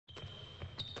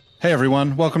Hey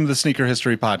everyone, welcome to the Sneaker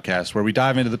History Podcast, where we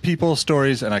dive into the people,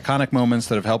 stories, and iconic moments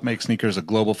that have helped make sneakers a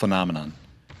global phenomenon.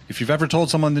 If you've ever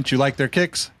told someone that you like their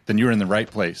kicks, then you're in the right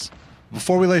place.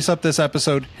 Before we lace up this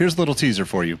episode, here's a little teaser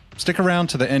for you. Stick around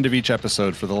to the end of each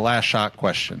episode for the last shot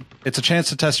question. It's a chance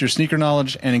to test your sneaker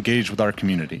knowledge and engage with our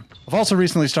community. I've also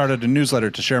recently started a newsletter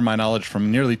to share my knowledge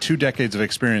from nearly 2 decades of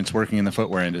experience working in the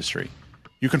footwear industry.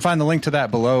 You can find the link to that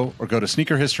below or go to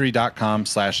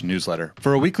sneakerhistory.com/newsletter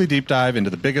for a weekly deep dive into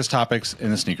the biggest topics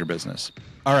in the sneaker business.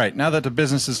 All right, now that the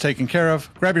business is taken care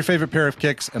of, grab your favorite pair of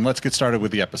kicks and let's get started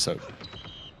with the episode.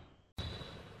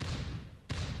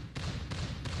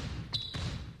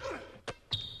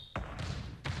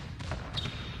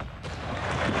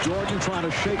 Jordan trying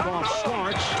to shake off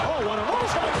Starks. Oh, what a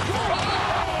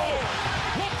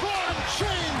LeBron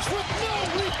James with no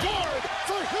regard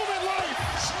for human life.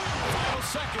 Final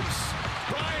seconds.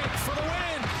 Bryant for the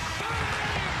win.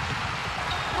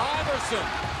 Iverson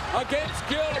against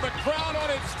Gill. The crowd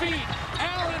on its feet.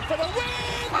 Allen for the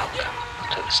win.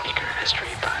 To the Sneaker History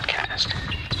Podcast.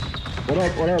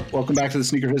 What up? Welcome back to the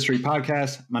Sneaker History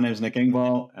Podcast. My name is Nick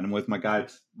Engvall, and I'm with my guy,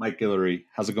 Mike Guillory.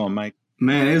 How's it going, Mike?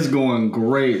 Man, it's going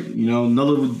great. You know,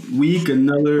 another week,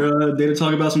 another day to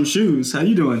talk about some shoes. How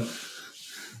you doing?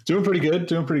 Doing pretty good.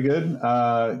 Got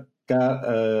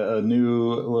a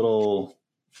new little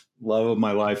love of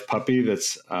my life puppy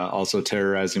that's also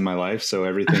terrorizing my life. So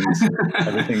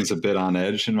everything's a bit on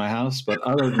edge in my house. But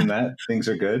other than that, things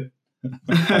are good.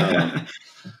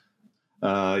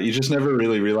 You just never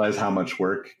really realize how much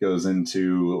work goes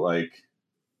into like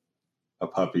a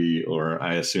puppy, or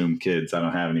I assume kids. I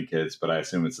don't have any kids, but I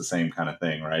assume it's the same kind of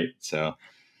thing, right? So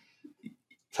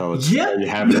you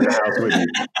have it in the house with you.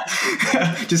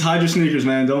 Just hide your sneakers,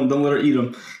 man. Don't let her eat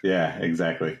them. Yeah,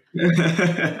 exactly.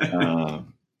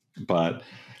 But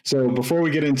so before we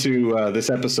get into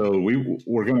this episode,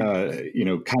 we're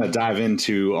gonna kind of dive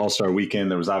into All-Star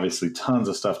Weekend. There was obviously tons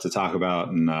of stuff to talk about,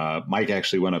 and Mike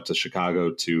actually went up to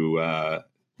Chicago to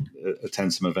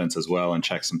attend some events as well and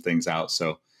check some things out.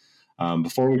 So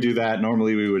before we do that,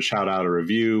 normally we would shout out a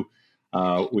review.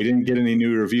 We didn't get any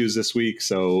new reviews this week,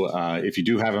 so if you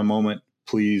do have a moment,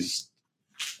 please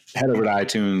head over to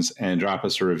iTunes and drop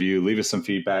us a review. Leave us some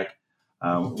feedback.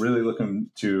 Really looking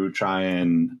to try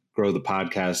and grow the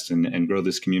podcast and grow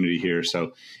this community here.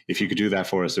 So if you could do that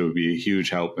for us, it would be a huge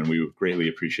help, and we would greatly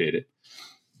appreciate it.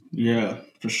 Yeah,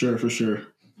 for sure.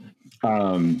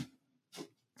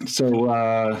 Let's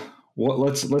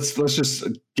just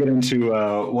get into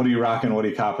what are you rocking? What are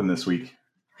you copping this week?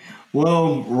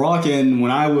 Well, rocking.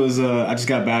 When I was, I just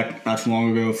got back not too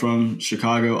long ago from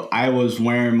Chicago. I was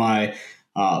wearing my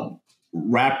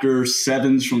Raptor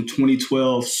 7s from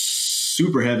 2012,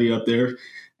 super heavy up there,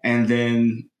 and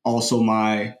then also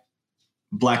my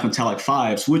black metallic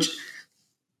 5s, which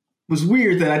was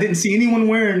weird that I didn't see anyone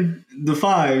wearing the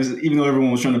 5s, even though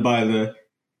everyone was trying to buy the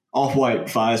off-white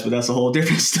 5s, but that's a whole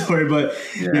different story. But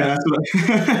yeah, that's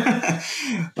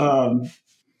what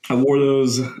I wore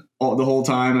those the whole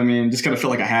time. I mean, just kind of felt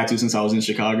like I had to since I was in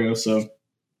Chicago. So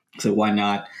why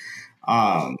not?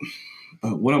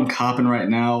 But what I'm copping right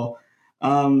now,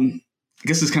 I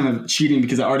guess it's kind of cheating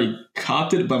because I already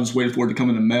copped it, but I'm just waiting for it to come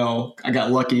in the mail. I got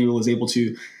lucky and was able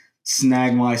to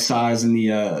snag my size in the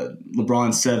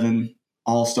LeBron 7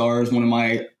 All-Stars, one of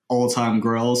my all-time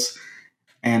grails.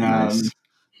 And nice.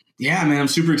 Yeah, man, I'm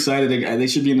super excited. They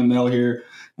should be in the mail here,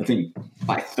 I think,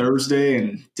 by Thursday.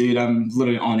 And dude, I'm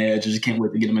literally on edge. I just can't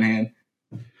wait to get them in hand.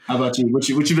 How about you? What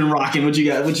you been rocking? What you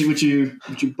got? What you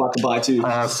about to buy too?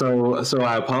 So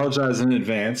I apologize in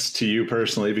advance to you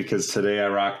personally because today I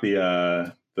rocked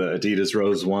the Adidas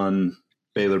Rose One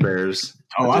Baylor Bears.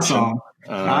 Oh, edition.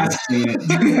 I seen it.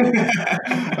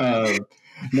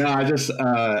 No,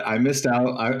 I missed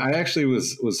out. I actually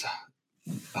was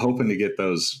hoping to get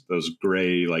those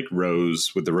gray like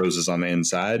rose with the roses on the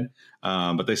inside,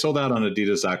 but they sold out on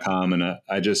Adidas.com, and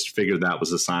I just figured that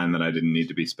was a sign that I didn't need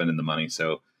to be spending the money.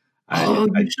 So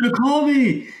you should have called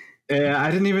me. Yeah,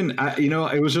 I didn't even.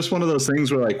 It was just one of those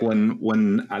things where like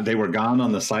when they were gone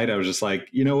on the site, I was just like,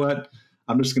 you know what,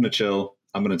 I'm just gonna chill.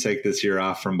 I'm gonna take this year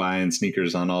off from buying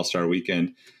sneakers on All-Star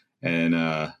Weekend, and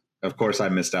of course I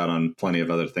missed out on plenty of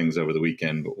other things over the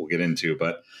weekend, but we'll get into.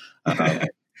 But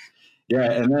yeah,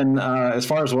 and then as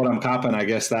far as what I'm copping, I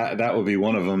guess that would be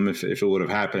one of them if it would have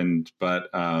happened. But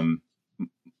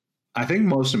I think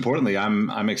most importantly,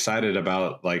 I'm excited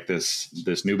about like this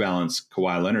New Balance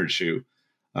Kawhi Leonard shoe.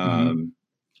 I'm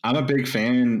a big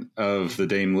fan of the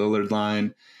Dame Lillard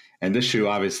line, and this shoe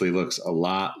obviously looks a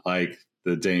lot like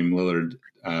the Dame Lillard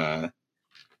the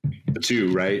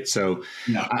two, right? So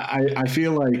yeah. I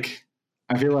feel like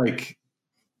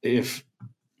if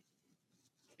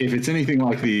if it's anything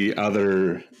like the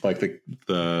other, like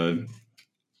the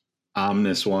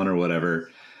Omnis one or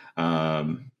whatever,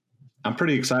 I'm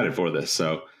pretty excited for this.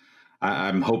 So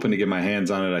I'm hoping to get my hands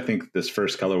on it. I think this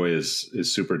first colorway is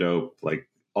super dope. Like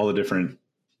all the different,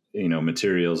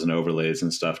 materials and overlays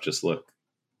and stuff just look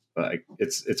like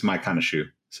it's my kind of shoe.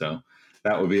 So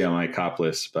that would be on my cop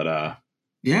list. But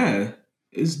yeah,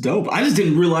 it's dope. I just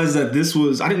didn't realize that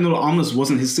I didn't know the Omnis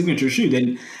wasn't his signature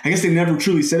shoe. I guess they never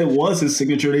truly said it was his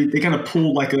signature. They kind of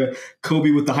pulled like a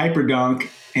Kobe with the Hyper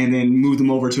Dunk and then moved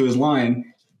him over to his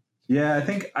line. Yeah, I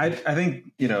think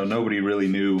nobody really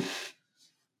knew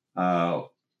that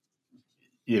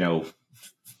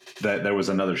there was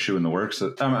another shoe in the works.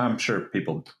 I'm sure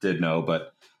people did know,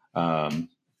 but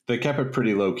they kept it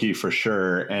pretty low key for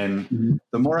sure. And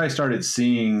the more I started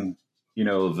seeing,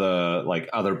 the like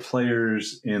other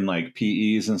players in like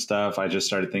PEs and stuff, I just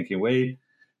started thinking, wait,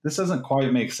 this doesn't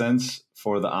quite make sense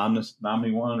for the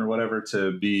Omni one or whatever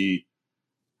to be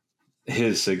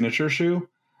his signature shoe.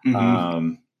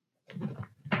 But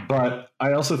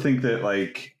I also think that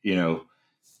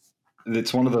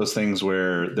it's one of those things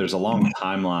where there's a long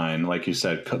timeline. Like you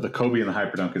said, the Kobe and the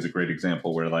Hyperdunk is a great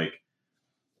example where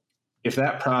if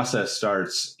that process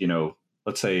starts,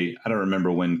 let's say, I don't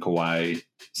remember when Kawhi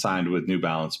signed with New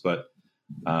Balance, but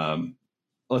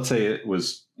let's say it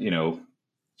was,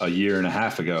 a year and a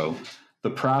half ago, the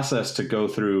process to go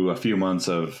through a few months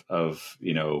of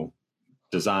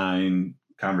design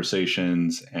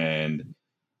conversations and,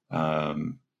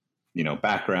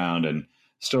 background and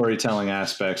storytelling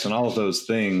aspects and all of those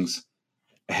things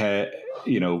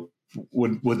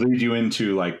would lead you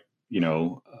into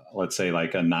let's say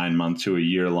like a 9-month to a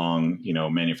year long,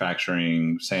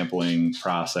 manufacturing sampling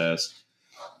process.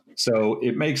 So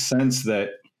it makes sense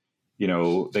that,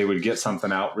 they would get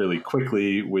something out really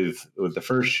quickly with the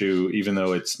first shoe, even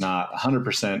though it's not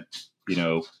 100%,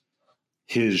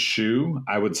 his shoe.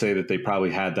 I would say that they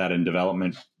probably had that in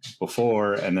development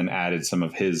before and then added some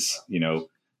of his,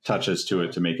 touches to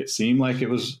it to make it seem like it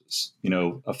was,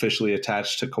 officially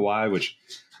attached to Kawhi, which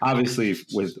obviously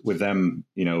with them,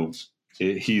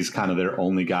 he's kind of their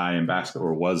only guy in basketball,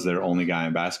 or was their only guy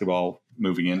in basketball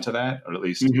moving into that, or at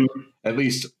least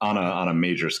on a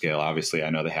major scale. Obviously, I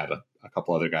know they had a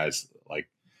couple other guys like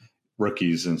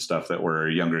rookies and stuff that were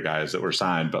younger guys that were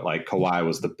signed, but like Kawhi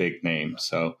was the big name.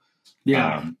 So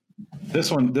yeah,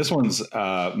 this one's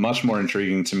much more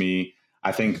intriguing to me.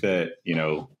 I think that,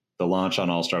 the launch on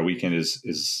All-Star Weekend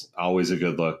is always a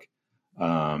good look.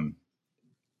 I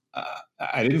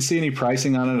didn't see any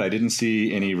pricing on it. I didn't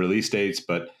see any release dates,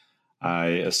 but I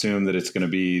assume that it's going to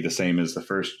be the same as the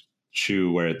first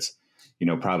shoe, where it's,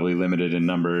 probably limited in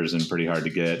numbers and pretty hard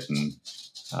to get. And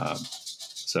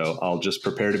so I'll just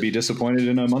prepare to be disappointed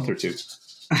in a month or two.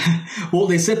 Well,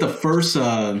 they said the first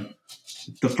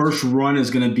run is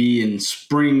going to be in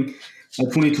spring of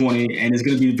 2020, and it's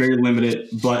going to be very limited,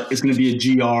 but it's going to be a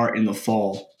GR in the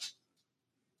fall.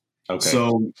 Okay.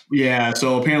 So, yeah.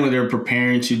 So apparently they're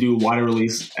preparing to do a wider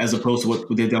release as opposed to what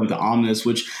they've done with the Omnis,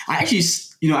 which I actually,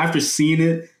 after seeing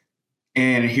it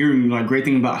and hearing great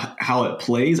thing about how it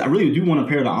plays, I really do want a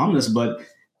pair of the Omnis, but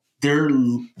they're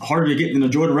harder to get than the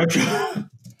Jordan Retro.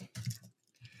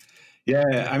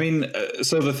 Yeah. I mean,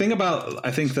 so the thing about,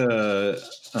 I think the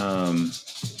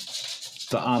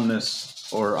Omnis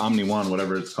or Omni One,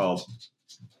 whatever it's called,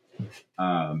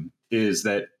 is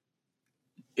that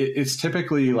it's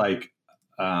typically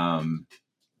I've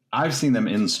seen them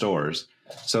in stores.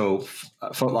 So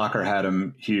Foot Locker had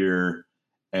them here,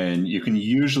 and you can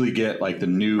usually get the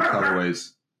new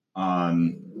colorways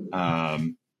on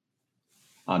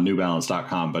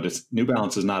NewBalance.com, but New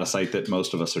Balance is not a site that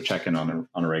most of us are checking on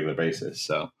a regular basis.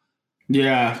 So.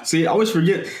 Yeah. See, I always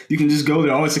forget you can just go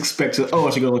there. I always expect I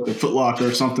should go to Foot Locker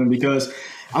or something, because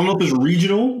I don't know if it's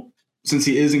regional, since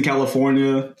he is in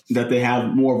California, that they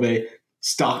have more of a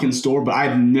stock in store, but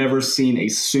I've never seen a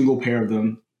single pair of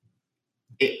them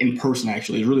in person,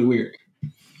 actually. It's really weird.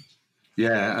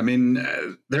 Yeah, I mean,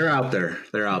 they're out there.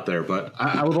 But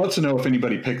I would love to know if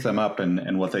anybody picked them up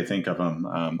and what they think of them.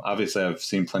 Obviously, I've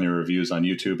seen plenty of reviews on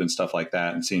YouTube and stuff like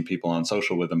that and seen people on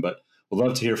social with them, but we'd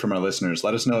love to hear from our listeners.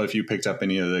 Let us know if you picked up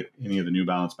any of the New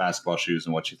Balance basketball shoes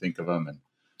and what you think of them, and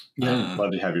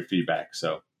love to have your feedback.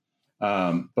 So,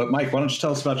 but Mike, why don't you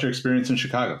tell us about your experience in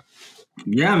Chicago?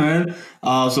 Yeah, man.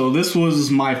 So this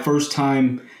was my first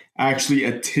time actually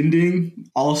attending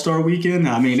All-Star Weekend.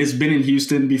 I mean, it's been in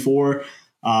Houston before,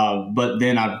 but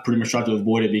then I pretty much tried to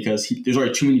avoid it because there's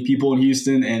already too many people in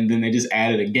Houston, and then they just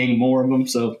added a gang more of them.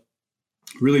 So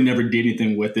really never did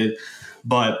anything with it.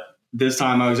 But this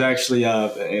time I was actually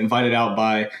invited out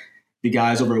by the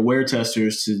guys over at Wear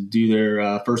Testers to do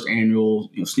their first annual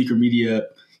sneaker media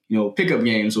pickup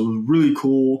games. So it was really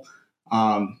cool.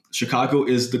 Chicago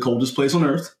is the coldest place on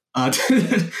earth.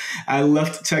 I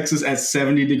left Texas at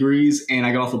 70 degrees, and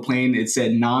I got off a plane. It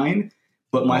said 9,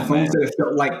 but my phone said it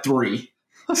felt like 3.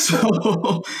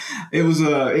 So it was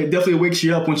it definitely wakes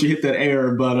you up once you hit that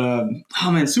air. But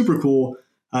oh man, super cool.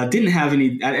 I didn't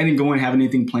go and have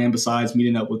anything planned besides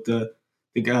meeting up with the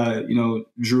guy,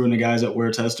 Drew and the guys at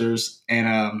Wear Testers,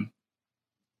 and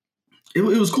it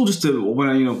was cool just to when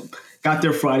I got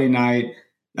there Friday night.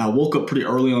 I woke up pretty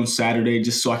early on Saturday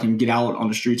just so I can get out on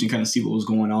the streets and kind of see what was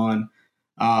going on.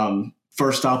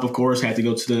 First stop, of course, had to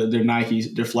go to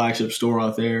their flagship store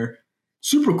out there.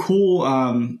 Super cool.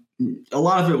 A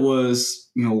lot of it was,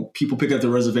 people pick up the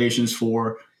reservations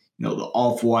for, the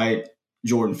Off-White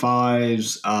Jordan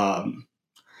 5s,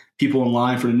 people in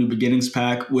line for the New Beginnings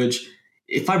pack, which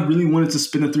if I really wanted to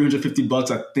spend the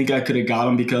 $350, I think I could have got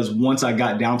them, because once I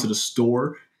got down to the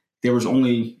store, there was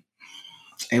only,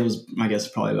 it was, I guess,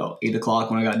 probably about 8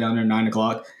 o'clock when I got down there, 9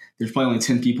 o'clock. There's probably only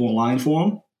 10 people in line for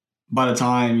them. By the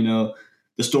time,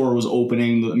 the store was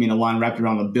opening, a line wrapped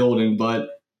around the building, but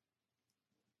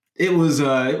it was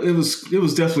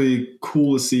definitely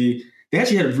cool to see. They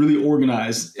actually had it really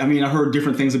organized. I heard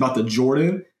different things about the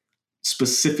Jordan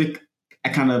specific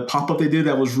kind of pop-up they did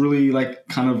that was really like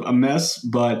kind of a mess,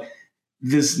 but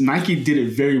this Nike did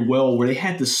it very well where they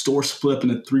had the store split up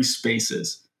into 3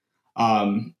 spaces.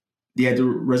 You had the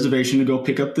reservation to go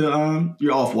pick up the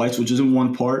your Off-Whites, which is in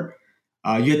one part.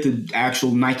 You had the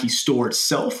actual Nike store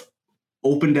itself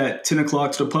opened at 10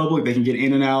 o'clock to the public. They can get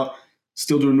in and out,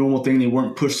 still do a normal thing. They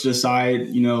weren't pushed to the side,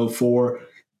 for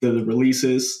the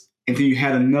releases. And then you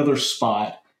had another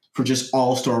spot for just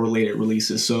all-star related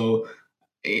releases. So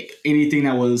anything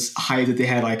that was hype that they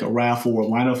had like a raffle or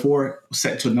lineup for was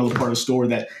set to another part of the store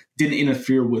that didn't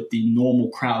interfere with the normal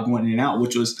crowd going in and out,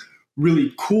 which was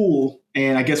really cool.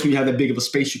 And I guess when you have that big of a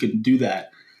space, you could do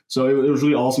that. So it was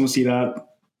really awesome to see that.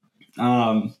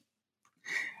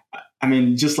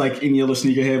 Just like any other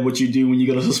sneakerhead, what you do when you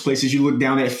go to those places, you look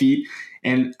down at feet,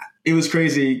 and it was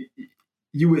crazy.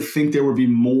 You would think there would be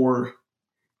more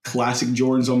classic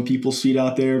Jordans on people's feet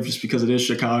out there just because it is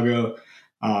Chicago.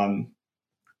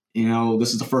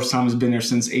 This is the first time it's been there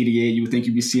since '88. You would think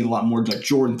you'd be seeing a lot more like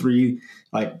Jordan 3,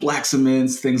 like black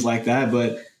cements, things like that.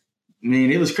 But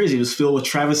it was crazy. It was filled with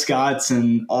Travis Scotts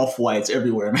and Off-Whites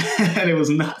everywhere, man. It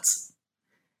was nuts.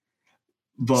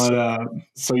 But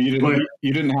so you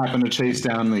didn't happen to chase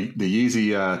down the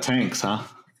Yeezy tanks, huh?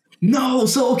 No.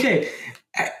 So okay,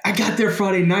 I got there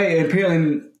Friday night, and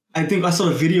apparently I think I saw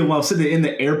a video while I was sitting in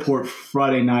the airport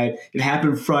Friday night. It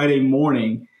happened Friday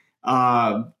morning.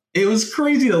 It was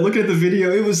crazy to look at the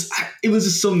video. It was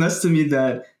just so nuts to me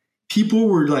that people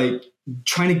were like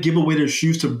trying to give away their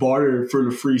shoes to barter for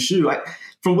the free shoe.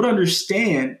 From what I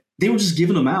understand, they were just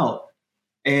giving them out,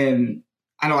 and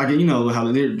I don't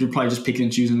how they're probably just picking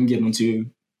and choosing and giving them to you.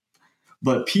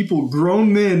 But people,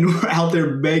 grown men, were out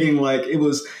there begging like it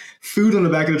was food on the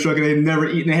back of the truck, and they'd never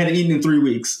eaten. They hadn't eaten in 3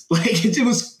 weeks. Like it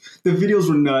was, the videos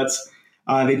were nuts.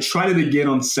 They tried it again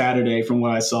on Saturday, from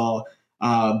what I saw,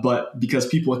 but because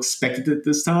people expected it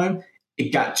this time,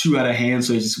 it got too out of hand,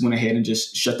 so they just went ahead and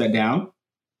just shut that down.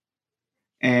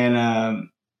 And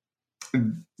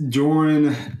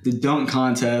during the dunk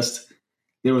contest,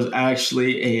 there was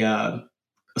actually a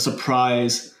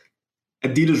surprise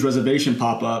Adidas reservation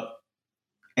pop up,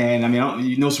 and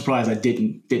no surprise I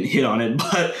didn't hit on it,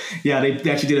 but yeah, they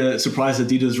actually did a surprise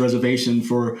Adidas reservation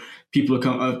for people to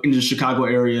come into the Chicago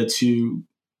area to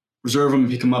reserve them and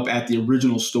pick them up at the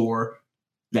original store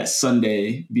that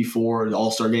Sunday before the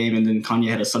All-Star game, and then Kanye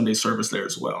had a Sunday service there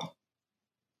as well.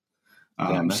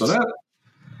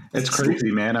 It's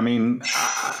crazy, man.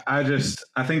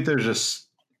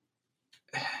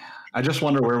 I just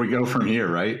wonder where we go from here,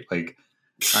 right? Like,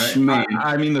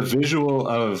 the visual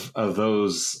of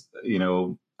those,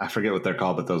 I forget what they're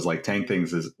called, but those like tank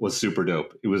things was super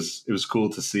dope. It was cool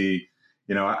to see.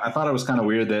 I thought it was kind of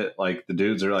weird that like the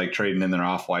dudes are like trading in their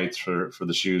Off-Whites for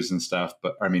the shoes and stuff,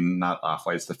 but not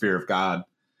Off-Whites, the Fear of God.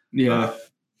 Yeah.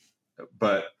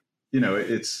 But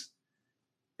it's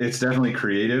definitely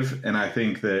creative, and I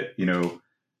think that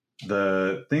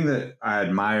the thing that I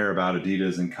admire about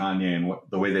Adidas and Kanye and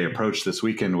the way they approached this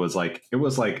weekend was like it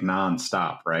was like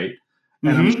nonstop, right? Mm-hmm.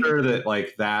 And I'm sure that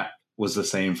like that was the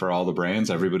same for all the brands.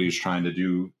 Everybody's trying to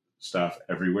do stuff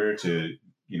everywhere to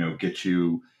get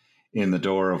you in the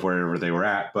door of wherever they were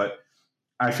at. But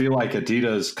I feel like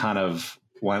Adidas kind of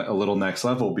went a little next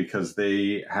level because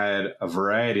they had a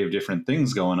variety of different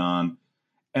things going on.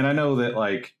 And I know that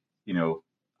like,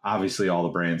 obviously all the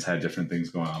brands had different things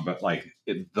going on, but like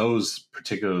those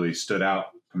particularly stood out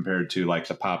compared to like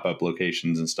the pop-up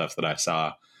locations and stuff that I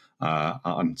saw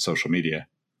on social media.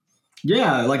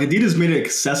 Yeah, like Adidas made it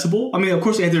accessible. I mean, of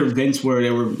course, they had their events where they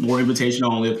were more invitation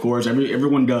only. Of course,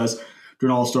 everyone does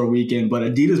during All-Star Weekend, but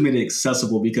Adidas made it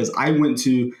accessible because I went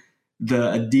to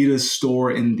the Adidas store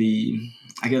in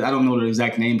I guess I don't know the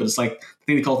exact name, but it's like I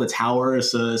think they call it the Tower.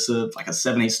 It's like a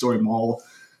 7-8 story mall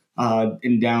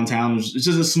in downtown. It's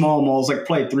just a small mall. It's like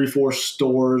probably 3-4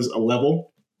 stores a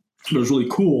level, but it was really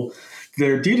cool.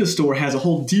 Their Adidas store has a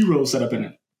whole D Rose set up in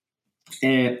it,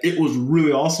 and it was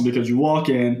really awesome because you walk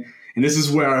in. And this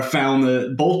is where I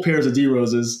found both pairs of D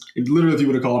Roses. Literally, if you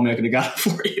would have called me, I could have got it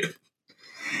for you.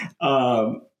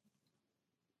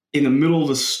 In the middle of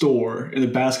the store, in the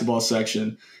basketball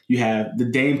section, you have the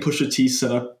Dame Pusha T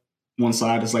set up one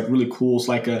side. It's like really cool. It's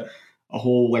like a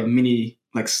whole like mini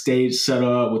like stage set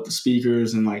up with the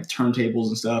speakers and like turntables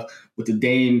and stuff with the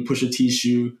Dame Pusha T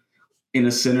shoe in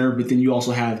the center. But then you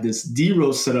also have this D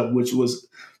Rose setup, which was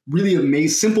really amazing,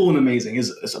 simple and amazing.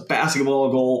 It's a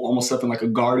basketball goal, almost up in like a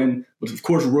garden, with of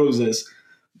course roses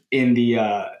in the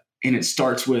and it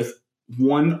starts with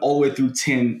 1 all the way through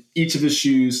 10. Each of the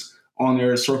shoes on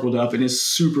there is circled up, and it's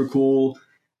super cool.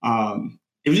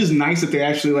 It was just nice that they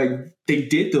actually they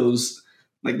did those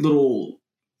like little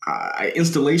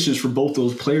installations for both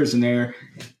those players in there,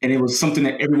 and it was something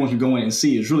that everyone could go in and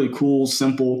see. It's really cool,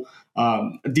 simple.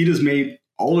 Adidas made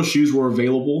all the shoes were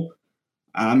available.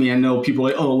 I mean, I know people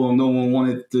are like, oh, well, no one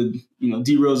wanted the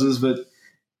D Roses, but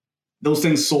those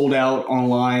things sold out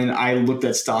online. I looked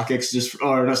at StockX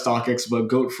or not StockX, but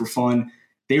Goat for fun.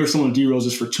 They were selling D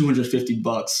Roses for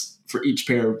 $250 for each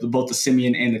pair, both the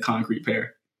Simeon and the concrete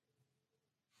pair.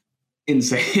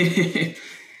 Insane,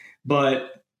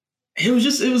 but it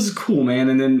was cool, man.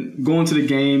 And then going to the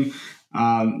game,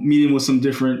 meeting with some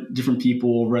different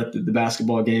people over at the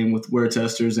basketball game with Wear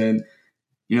Testers, and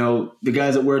the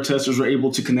guys at Wear Testers were able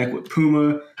to connect with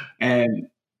Puma and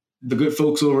the good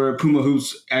folks over at Puma,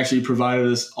 who's actually provided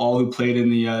us all who played in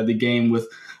the game with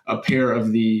a pair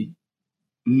of the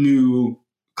new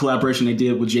collaboration they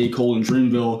did with J. Cole and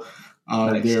Dreamville.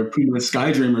 Nice. Their Puma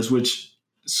Sky Dreamers, which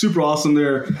is super awesome.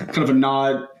 They're kind of a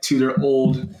nod to their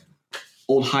old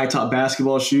high top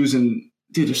basketball shoes, and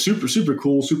dude, they're super, super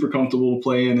cool, super comfortable to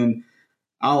play in. And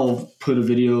I'll put a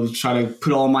video, try to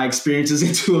put all my experiences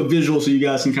into a visual so you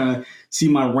guys can kind of see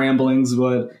my ramblings.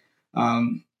 But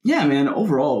yeah, man,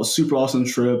 overall, it was a super awesome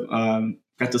trip.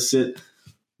 Got to sit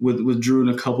with Drew and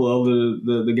a couple of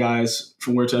the guys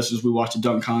from Wear Testers. We watched a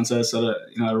dunk contest at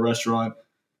a restaurant.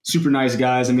 Super nice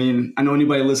guys. I mean, I know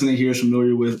anybody listening here is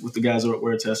familiar with the guys over at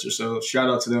Wear Testers. So shout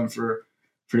out to them for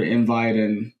the invite.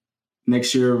 And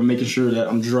next year, we're making sure that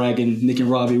I'm dragging Nick and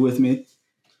Robbie with me.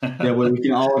 That way we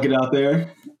can all get out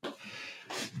there.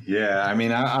 Yeah, I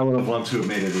mean, I would have loved to have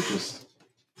made it.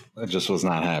 It just was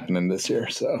not happening this year.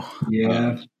 So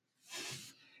yeah,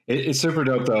 it's super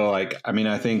dope though. Like, I mean,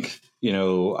 I think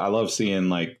I love seeing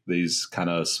like these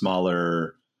kind of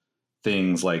smaller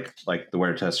things like the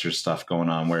Wear Testers stuff going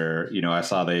on. Where I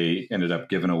saw they ended up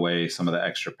giving away some of the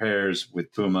extra pairs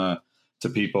with Puma to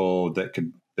people that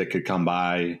could come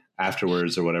by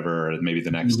afterwards or whatever, or maybe the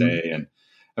next day. And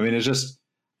I mean, it's just.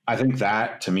 I think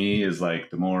that to me is like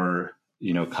the more,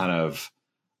 kind of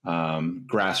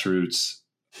grassroots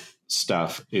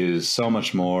stuff is so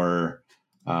much more,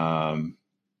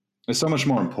 is so much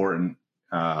more important,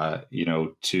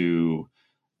 to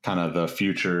kind of the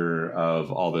future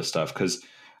of all this stuff. Cause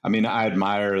I mean, I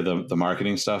admire the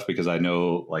marketing stuff because I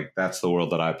know like that's the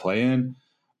world that I play in,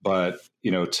 but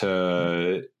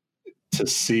to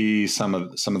see some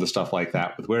of the stuff like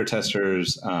that with Wear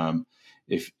Testers,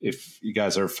 If you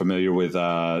guys are familiar with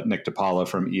Nick DiPaola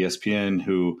from ESPN,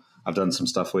 who I've done some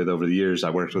stuff with over the years, I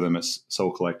worked with him at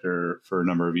Soul Collector for a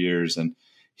number of years, and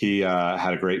he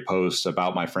had a great post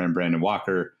about my friend Brandon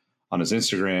Walker on his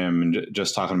Instagram, and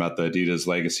just talking about the Adidas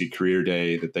Legacy Career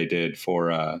Day that they did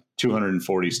for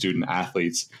 240 student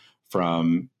athletes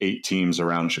from 8 teams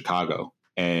around Chicago,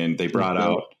 and they brought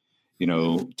out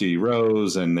D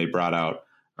Rose, and they brought out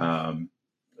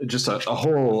just a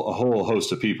whole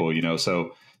host of people,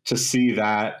 so to see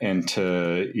that and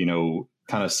to,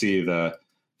 kind of see the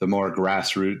more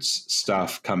grassroots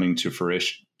stuff coming to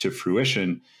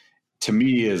fruition to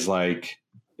me is like,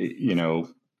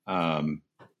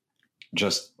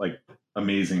 just like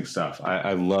amazing stuff.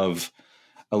 I love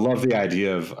the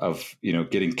idea of,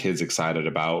 getting kids excited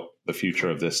about the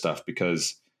future of this stuff,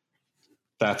 because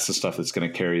that's the stuff that's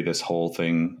going to carry this whole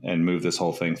thing and move this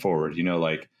whole thing forward.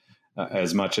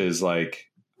 As much as like,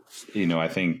 I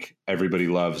think everybody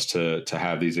loves to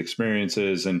have these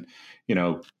experiences, and,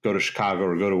 go to Chicago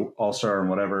or go to All-Star and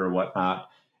whatever or whatnot,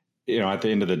 at the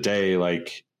end of the day,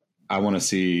 like I want to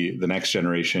see the next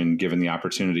generation given the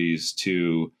opportunities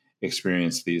to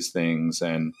experience these things.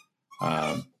 And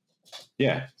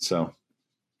so.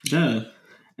 Yeah.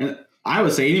 And I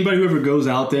would say anybody who ever goes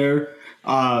out there,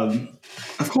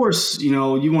 of course,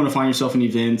 you want to find yourself in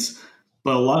events,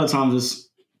 but a lot of times it's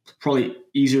probably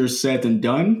easier said than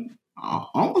done.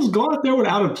 Almost go out there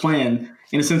without a plan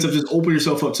in a sense of just open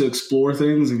yourself up to explore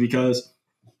things. Because,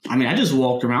 I just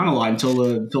walked around a lot until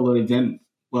the event,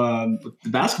 the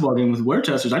basketball game with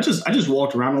Worcesters. I just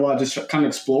walked around a lot, just kind of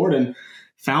explored and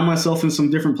found myself in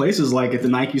some different places, like at the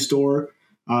Nike store.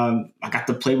 I got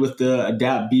to play with the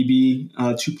Adapt BB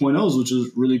 2.0s, which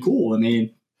is really cool. I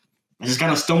just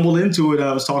kind of stumbled into it.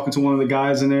 I was talking to one of the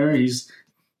guys in there. He's,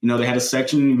 they had a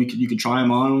section you could try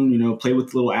them on, play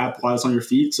with the little app while it's on your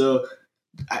feet. So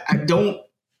don't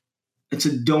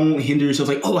hinder yourself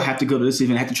like, oh, I have to go to this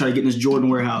event. I have to try to get in this Jordan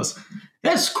warehouse.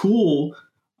 That's cool.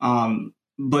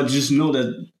 But just know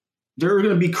that there are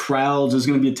going to be crowds. There's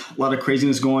going to be a lot of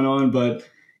craziness going on. But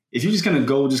if you just kind of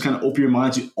go, just kind of open your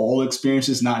mind to all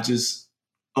experiences, not just,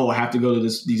 oh, I have to go to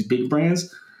these big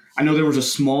brands. I know there was a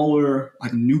smaller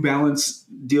like New Balance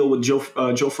deal with Joe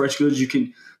Freshgoods. You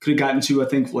could have gotten to, I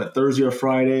think, Thursday or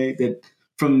Friday. That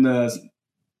from the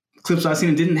clips I've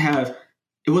seen, it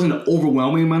wasn't an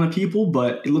overwhelming amount of people,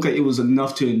 but it looked like it was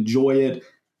enough to enjoy it.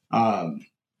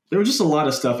 There was just a lot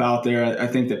of stuff out there. I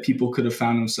think that people could have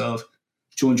found themselves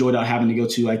to enjoy without having to go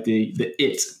to like the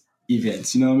IT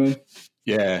events. You know what I mean?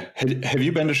 Yeah. Have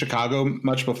you been to Chicago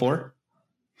much before?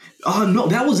 No,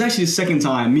 that was actually the second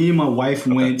time. Me and my wife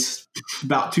went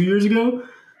about 2 years ago.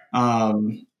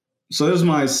 So this was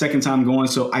my second time going.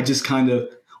 So I just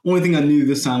only thing I knew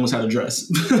this time was how to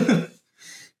dress.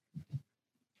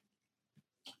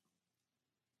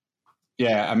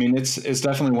 Yeah. It's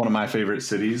definitely one of my favorite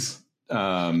cities.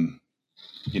 I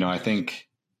think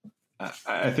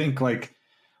like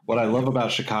what I love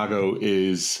about Chicago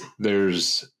is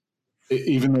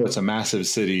even though it's a massive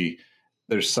city,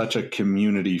 there's such a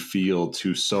community feel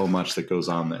to so much that goes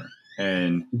on there.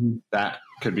 And that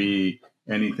could be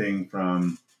anything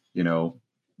from,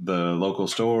 the local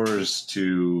stores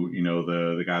to,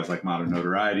 the guys like Modern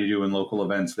Notoriety doing local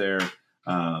events there.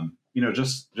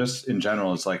 Just in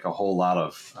general, it's like a whole lot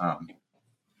of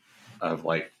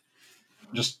like,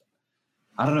 just,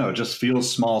 I don't know, it just feels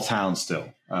small town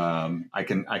still. I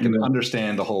can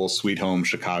understand the whole Sweet Home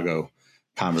Chicago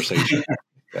conversation.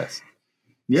 Yes.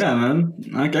 Yeah, man.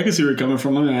 I can see where you're coming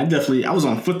from. I was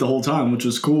on foot the whole time, which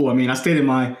was cool. I stayed in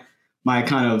my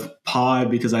kind of pod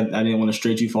because I didn't want to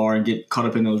stray too far and get caught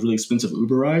up in those really expensive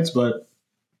Uber rides. But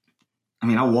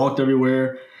I walked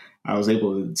everywhere. I was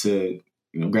able to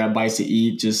grab bites to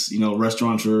eat. Just,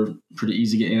 restaurants were pretty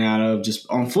easy to get in and out of just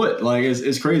on foot. Like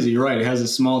it's crazy. You're right. It has a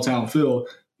small town feel,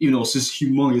 even though it's just a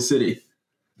humongous city.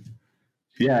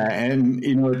 Yeah. And,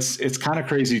 it's kind of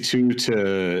crazy too,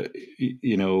 to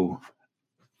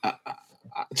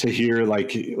hear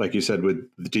like you said with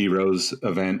the D Rose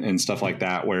event and stuff like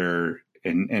that, where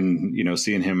and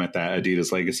seeing him at that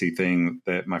Adidas Legacy thing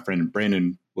that my friend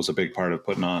Brandon was a big part of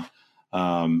putting on,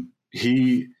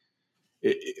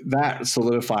 that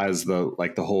solidifies the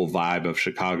whole vibe of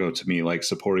Chicago to me, like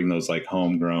supporting those like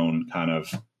homegrown kind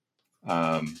of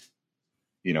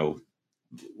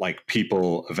like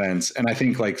people events. And I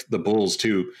think like the Bulls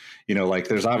too, like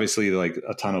there's obviously like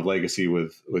a ton of legacy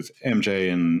with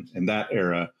MJ and that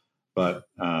era, but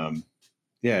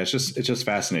it's just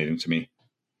fascinating to me.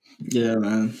 Yeah,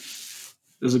 man,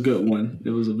 it was a good one.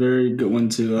 It was a very good one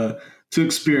to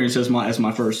experience as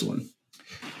my first one.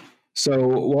 So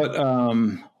what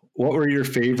were your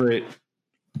favorite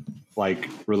like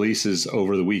releases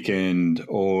over the weekend,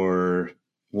 or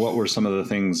what were some of the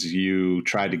things you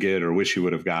tried to get or wish you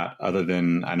would have got, other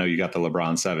than, I know you got the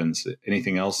LeBron 7s.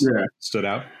 Anything else stood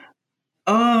out?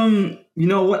 You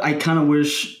know what? I kind of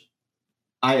wish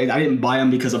I didn't buy them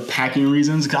because of packing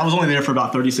reasons. Cause I was only there for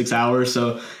about 36 hours.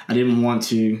 So I didn't want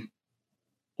to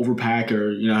overpack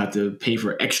or, have to pay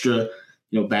for extra,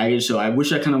 baggage. So I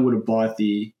wish I kind of would have bought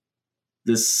the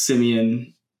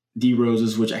Simeon D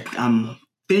Roses, which I'm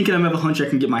thinking I have a hunch I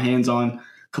can get my hands on a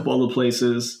couple other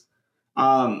places.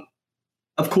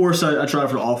 Of course, I tried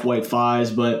for the Off-White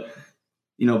 5s, but,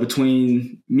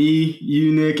 between me,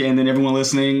 you, Nick, and then everyone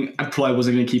listening, I probably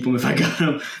wasn't going to keep them if I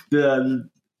got them.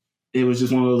 It was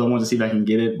just one of those I wanted to see if I can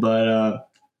get it. But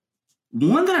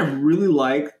one that I really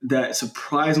liked that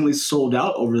surprisingly sold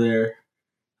out over there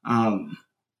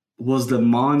was the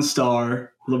Monstar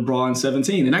LeBron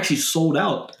 17. It actually sold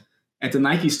out at the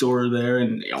Nike store there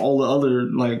and all the other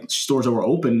like stores that were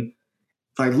open.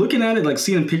 like looking at it, like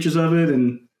seeing pictures of it,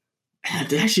 and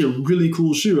it's actually a really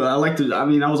cool shoe. I liked it. I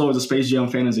mean, I was always a Space Jam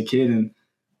fan as a kid, and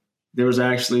there was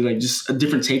actually like just a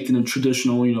different take than a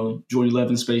traditional, Jordan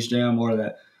 11 Space Jam or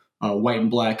that white and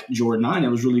black Jordan 9. It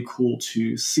was really cool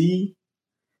to see.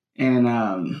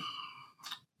 And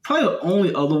probably the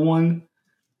only other one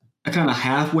I kind of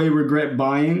halfway regret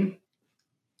buying.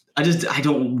 I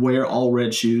don't wear all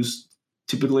red shoes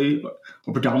typically,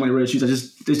 or predominantly red shoes.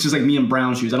 It's just like me and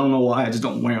brown shoes. I don't know why. I just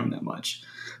don't wear them that much.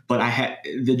 But I had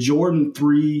the Jordan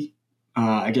 3,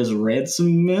 I guess red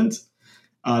cement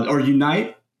or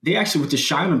Unite. They actually, with the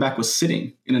shine on the back, was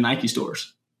sitting in the Nike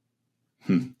stores.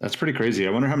 That's pretty crazy.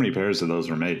 I wonder how many pairs of those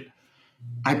were made.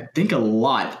 I think a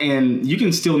lot. And you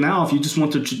can still now, if you just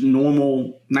want the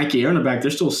normal Nike Air in the back,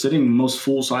 they're still sitting most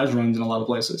full-size runs in a lot of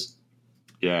places.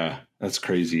 Yeah, that's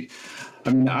crazy.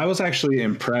 I mean, I was actually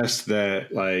impressed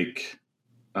that, like,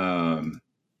 a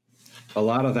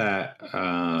lot of that,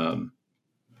 a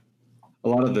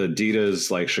lot of the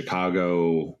Adidas, like,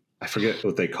 Chicago, I forget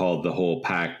what they called the whole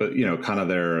pack, but, kind of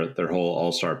their whole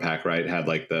all-star pack, right, had,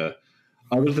 like,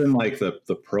 other than, like,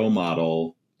 the Pro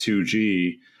Model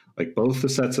 2G, like both the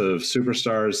sets of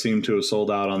Superstars seem to have sold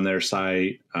out on their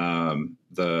site.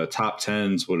 The top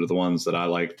 10s were the ones that I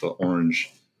liked, the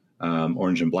orange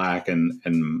and black,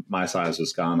 and my size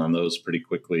was gone on those pretty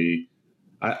quickly.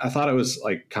 I thought it was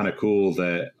like kind of cool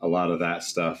that a lot of that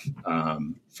stuff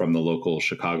from the local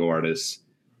Chicago artists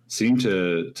seemed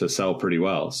to sell pretty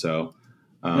well. So,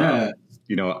 a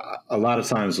lot of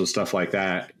times with stuff like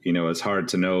that, it's hard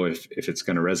to know if it's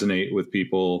going to resonate with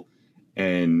people.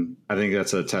 And I think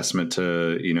that's a testament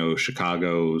to,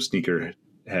 Chicago sneaker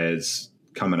heads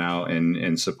coming out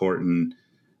and supporting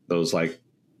those like,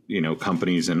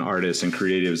 companies and artists and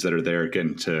creatives that are there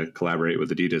getting to collaborate with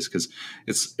Adidas. Cause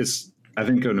it's, I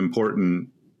think an important,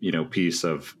 piece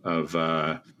of like,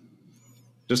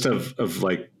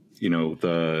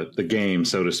 the game,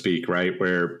 so to speak, right.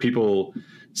 Where people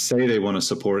say they want to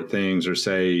support things or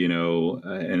say,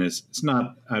 and it's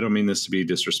not, I don't mean this to be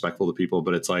disrespectful to people,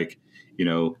 but it's like,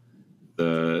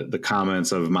 the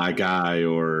comments of my guy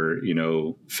or,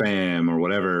 fam or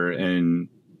whatever. And,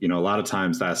 a lot of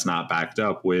times that's not backed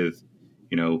up with,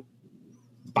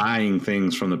 buying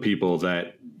things from the people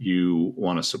that you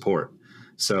want to support.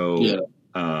 So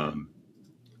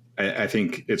I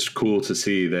think it's cool to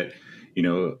see that,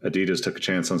 Adidas took a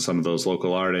chance on some of those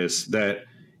local artists that,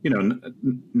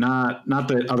 not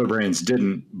that other brands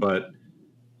didn't, but,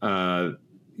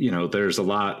 there's a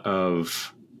lot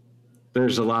of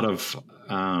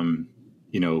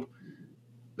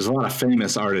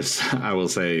famous artists, I will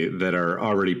say, that are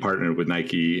already partnered with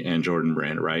Nike and Jordan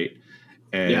Brand, right?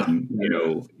 And,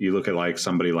 you look at like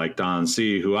somebody like Don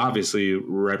C, who obviously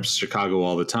reps Chicago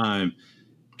all the time,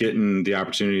 getting the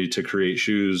opportunity to create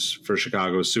shoes for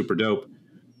Chicago is super dope.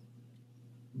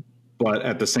 But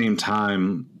at the same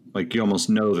time, like you almost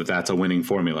know that that's a winning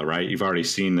formula, right? You've already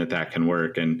seen that can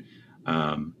work. And,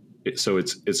 so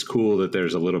it's cool that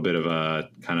there's a little bit of a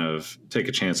kind of take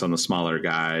a chance on the smaller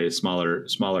guys, smaller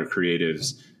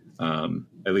creatives.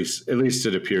 At least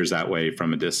it appears that way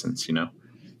from a distance,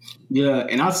 Yeah,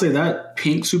 and I'd say that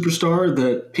pink Superstar,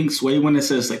 the pink suede one that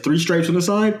says like 3 stripes on the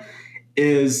side,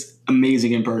 is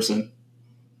amazing in person.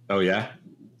 Oh yeah,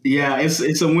 yeah,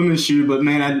 it's a women's shoe, but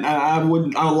man, I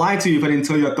would lie to you if I didn't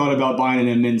tell you I thought about buying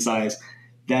it in men's size.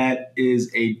 That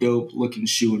is a dope looking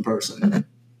shoe in person.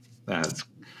 That's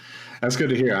good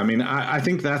to hear. I mean, I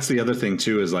think that's the other thing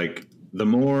too, is like the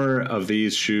more of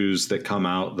these shoes that come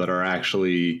out that are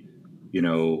actually,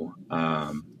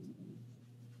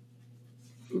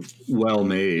 well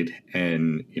made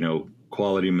and,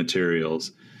 quality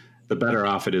materials, the better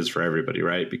off it is for everybody,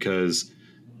 right? Because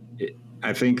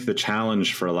I think the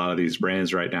challenge for a lot of these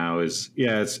brands right now is,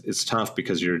 it's tough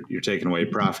because you're taking away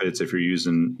profits if you're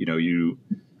using,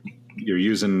 you're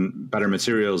using better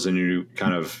materials and you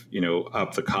kind of,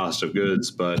 up the cost of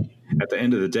goods. But at the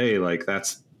end of the day, like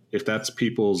if that's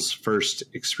people's first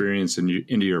experience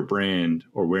into your brand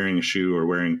or wearing a shoe or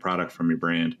wearing product from your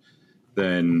brand,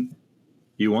 then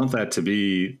you want that to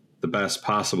be the best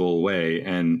possible way.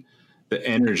 And the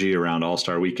energy around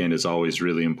All-Star Weekend is always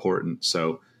really important.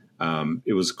 So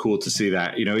it was cool to see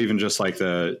that, even just like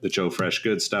the Joe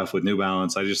Freshgood stuff with New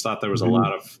Balance. I just thought there was a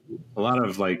lot of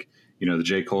like, the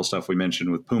J. Cole stuff we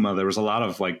mentioned with Puma. There was a lot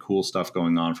of like cool stuff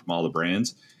going on from all the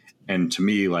brands. And to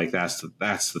me, like that's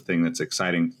the thing that's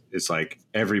exciting. It's like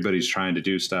everybody's trying to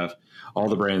do stuff. All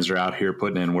the brands are out here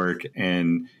putting in work,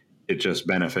 and it just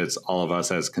benefits all of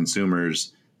us as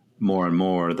consumers more and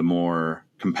more, the more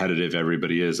competitive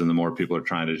everybody is and the more people are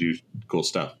trying to do cool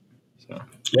stuff. So.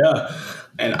 Yeah,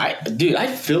 and I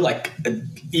feel like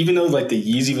even though like the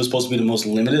Yeezy was supposed to be the most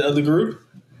limited of the group,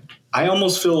 I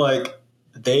almost feel like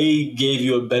they gave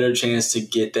you a better chance to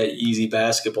get that Yeezy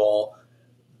basketball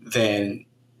than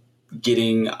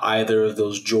getting either of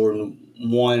those Jordan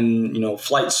 1,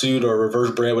 flight suit or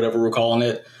reverse bread, whatever we're calling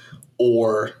it,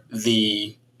 or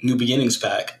the New Beginnings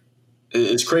pack.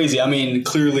 It's crazy. I mean,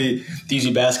 clearly the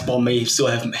Yeezy basketball may still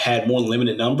have had more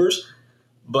limited numbers,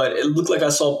 but it looked like I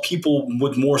saw people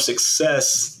with more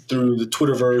success through the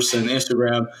Twitterverse and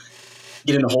Instagram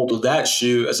getting a hold of that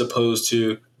shoe as opposed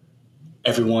to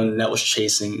everyone that was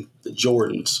chasing the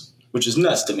Jordans, which is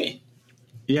nuts to me.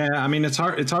 Yeah, I mean, it's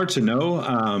hard to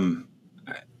know.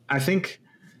 I think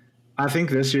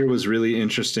this year was really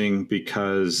interesting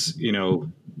because, the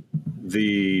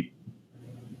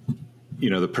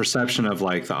perception of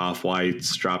like the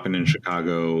Off-Whites dropping in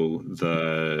Chicago,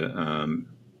 the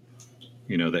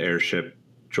Airship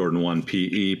Jordan 1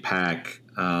 PE pack,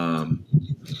 and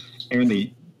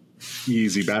the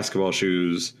Yeezy basketball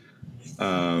shoes.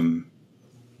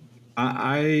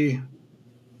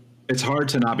 It's hard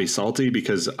to not be salty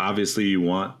because obviously you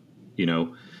want,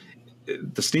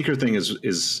 the sneaker thing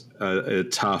is a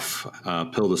tough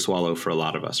pill to swallow for a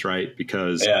lot of us, right?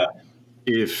 Because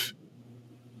if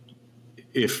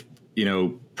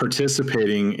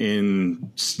participating in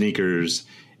sneakers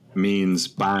means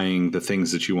buying the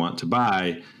things that you want to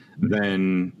buy,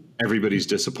 then everybody's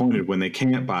disappointed when they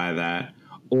can't buy that.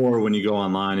 Or when you go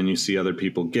online and you see other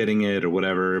people getting it or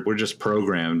whatever, we're just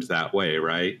programmed that way,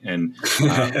 right? And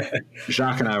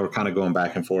Jacques and I were kind of going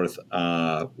back and forth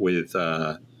with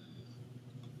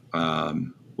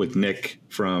Nick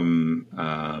from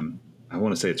I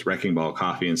want to say it's Wrecking Ball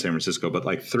Coffee in San Francisco, but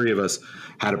like three of us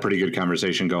had a pretty good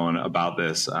conversation going about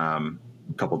this a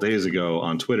couple days ago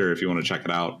on Twitter. If you want to check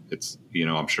it out, it's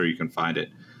I'm sure you can find it.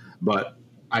 But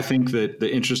I think that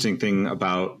the interesting thing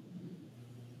about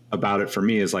it for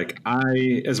me is like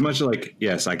as much as like,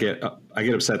 yes, I get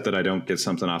upset that I don't get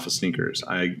something off of sneakers.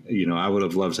 I would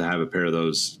have loved to have a pair of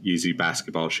those Yeezy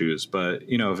basketball shoes, but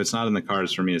if it's not in the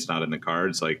cards for me, it's not in the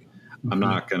cards. Like I'm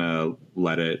not going to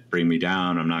let it bring me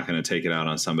down. I'm not going to take it out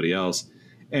on somebody else.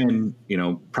 And,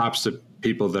 props to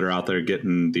people that are out there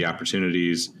getting the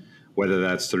opportunities, whether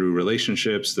that's through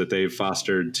relationships that they've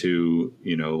fostered to,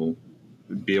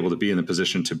 be able to be in the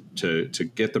position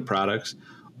to get the products,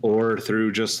 or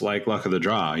through just like luck of the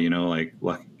draw, enjoy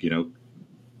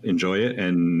it.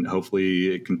 And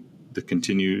hopefully it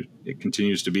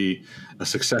continues to be a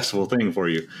successful thing for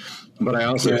you. But I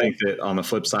also think that on the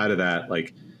flip side of that,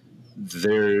 like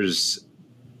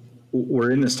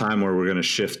we're in this time where we're going to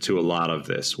shift to a lot of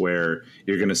this, where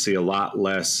you're going to see a lot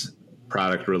less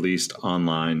product released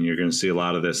online. You're going to see a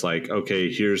lot of this, like,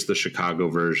 okay, here's the Chicago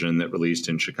version that released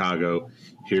in Chicago.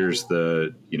 Here's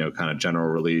the, kind of general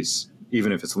release.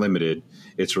 Even if it's limited,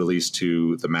 it's released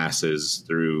to the masses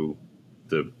through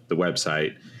the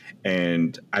website.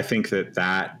 And I think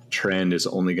that trend is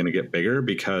only going to get bigger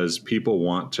because people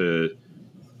want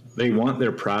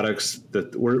their products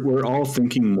that we're all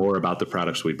thinking more about the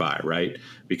products we buy, right?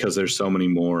 Because there's so many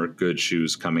more good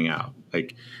shoes coming out.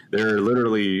 Like there are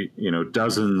literally,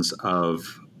 dozens of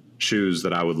shoes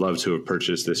that I would love to have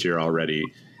purchased this year already.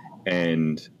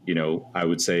 And, I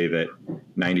would say that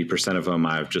 90% of them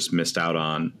I've just missed out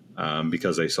on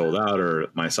because they sold out or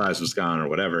my size was gone or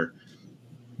whatever.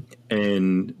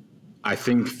 And I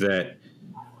think that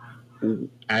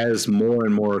as more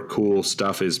and more cool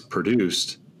stuff is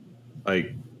produced,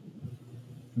 like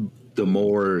the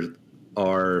more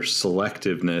our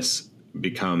selectiveness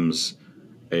becomes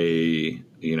a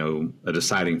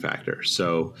deciding factor.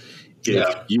 So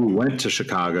if you went to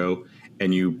Chicago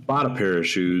and you bought a pair of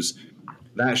shoes,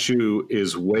 that shoe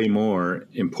is way more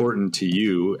important to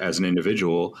you as an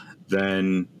individual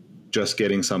than just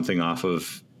getting something off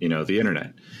of, the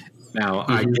internet. Now,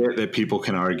 I get that people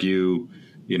can argue,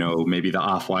 maybe the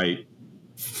Off-White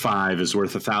 5 is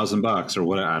worth $1,000 or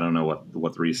what. I don't know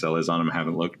what the resale is on them. I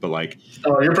haven't looked, but like,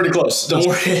 oh, you're pretty close. Don't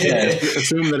worry.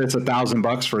 Assume that it's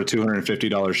 $1,000 for a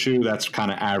 $250 shoe. That's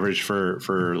kind of average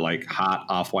for like hot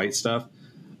Off-White stuff.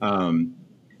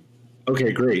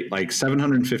 Okay, great. Like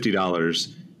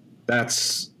 $750.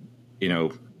 That's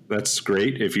that's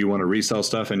great. If you want to resell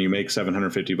stuff and you make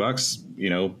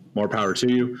 $750, more power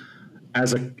to you.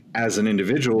 As an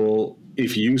individual,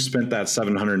 if you spent that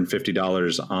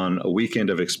 $750 on a weekend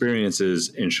of experiences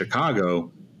in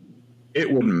Chicago,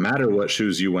 it wouldn't matter what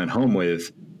shoes you went home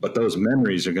with, but those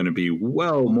memories are going to be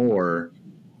well more,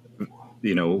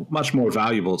 much more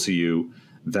valuable to you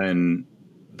than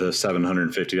the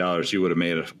 $750 you would have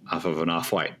made off of an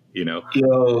Off-White, you know?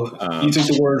 Yo, you took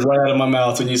the words right out of my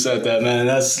mouth when you said that, man.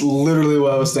 That's literally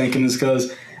what I was thinking, is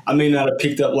because I may not have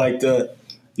picked up like the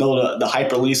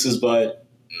hype releases, but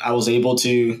I was able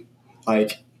to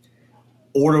like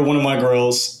order one of my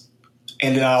grills,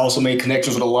 and then I also made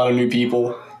connections with a lot of new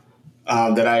people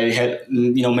that I had,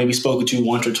 maybe spoken to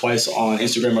once or twice on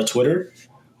Instagram or Twitter,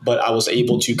 but I was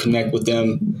able to connect with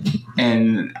them,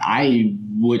 and I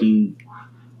wouldn't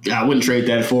trade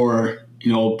that for,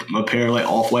 a pair of like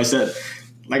Off-Whites that,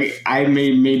 like, I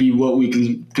made maybe what we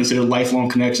can consider lifelong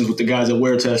connections with the guys at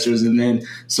Wear Testers, and then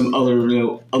some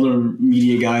other, other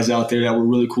media guys out there that were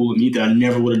really cool to meet that I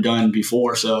never would have done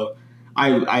before. So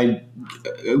I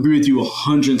agree with you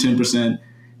 110%.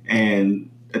 And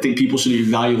I think people should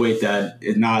evaluate that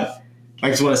and not,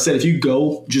 like what I said, if you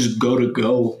go, just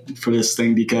go for this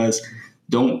thing, because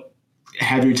don't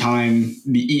have your time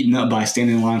be eaten up by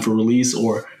standing in line for release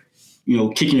or,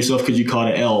 kicking yourself because you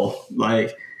caught an L.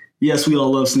 Like, yes, we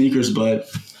all love sneakers, but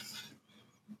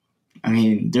I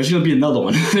mean, there's going to be another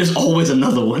one. There's always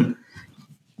another one.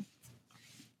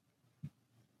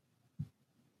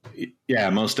 Yeah,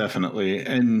 most definitely.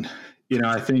 And,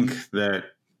 I think that,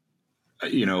 I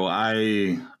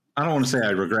don't want to say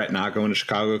I regret not going to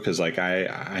Chicago, because like I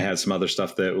had some other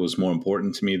stuff that was more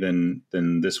important to me than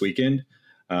this weekend,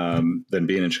 than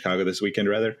being in Chicago this weekend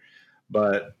rather.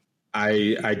 But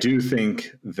I do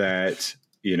think that,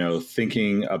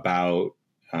 thinking about,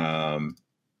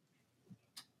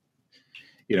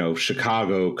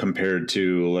 Chicago compared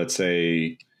to, let's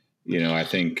say, I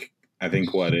think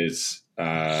what is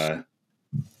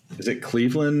it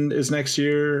Cleveland is next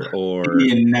year, or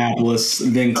Indianapolis,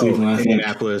 then Cleveland?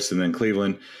 Indianapolis and then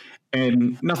Cleveland.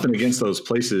 And nothing against those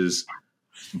places,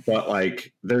 but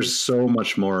like there's so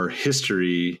much more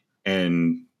history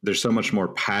and there's so much more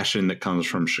passion that comes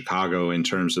from Chicago in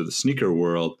terms of the sneaker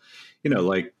world.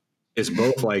 Like it's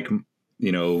both like,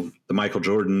 the Michael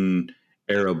Jordan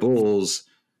era Bulls,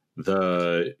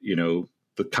 the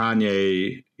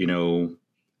Kanye,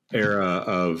 era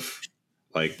of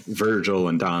like Virgil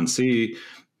and Don C,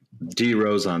 D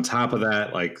Rose on top of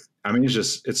that. Like, I mean,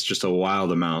 it's just a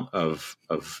wild amount of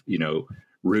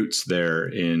roots there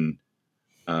in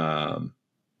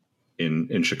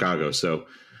Chicago. So,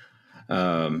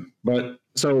 but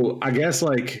so I guess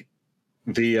like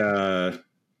the,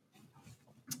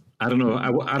 I don't know,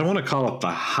 I don't want to call it the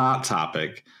hot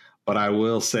topic, but I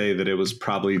will say that it was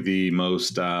probably the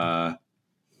most,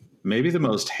 maybe the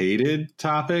most hated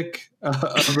topic of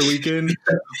the weekend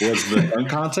was the dunk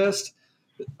contest.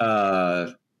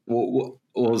 Well,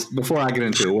 before I get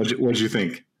into it, what'd you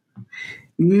think?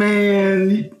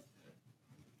 Man,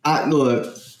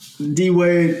 look,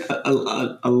 D-Wade,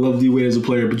 I love D-Wade as a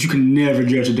player, but you can never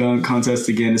judge a dunk contest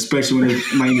again, especially when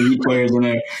there's Miami Heat players in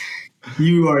there.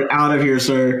 You are out of here,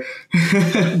 sir.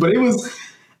 But it was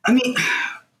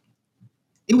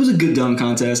a good dunk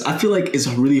contest. I feel like it's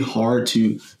really hard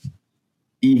to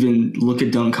even look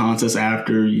at dunk contests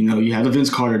after, you had the Vince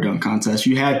Carter dunk contest.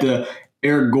 You had the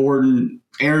Aaron Gordon,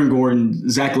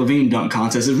 Zach LaVine dunk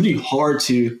contest. It's really hard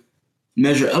to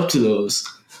measure up to those.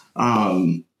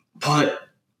 But,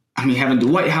 I mean, having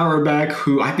Dwight Howard back,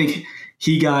 who I think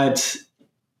he got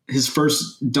his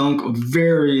first dunk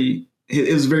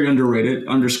it was very underrated,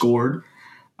 underscored.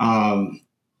 It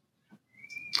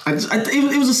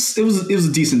was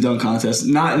a decent dunk contest.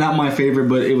 Not my favorite,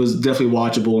 but it was definitely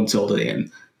watchable until the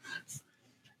end.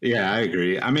 Yeah, I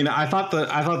agree. I mean, I thought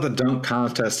the dunk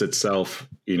contest itself,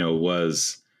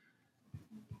 was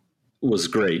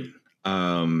great.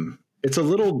 It's a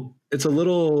little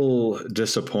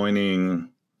disappointing,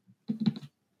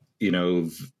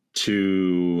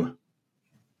 to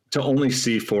only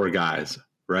see 4 guys,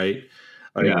 right?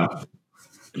 Like, yeah.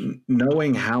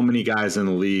 Knowing how many guys in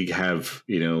the league have,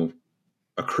 a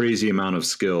crazy amount of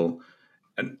skill.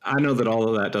 And I know that all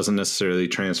of that doesn't necessarily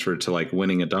transfer to like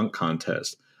winning a dunk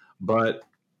contest, but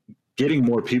getting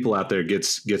more people out there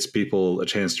gets people a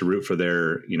chance to root for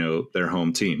their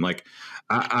home team. Like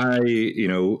I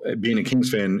being a Kings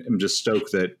fan, I'm just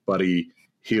stoked that Buddy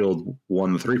Hield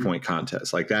won the 3-point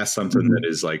contest. Like that's something that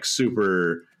is like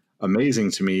super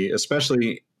amazing to me,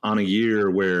 especially on a year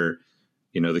where,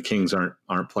 the Kings aren't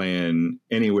playing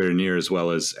anywhere near as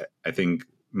well as I think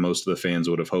most of the fans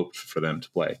would have hoped for them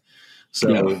to play.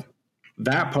 So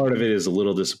that part of it is a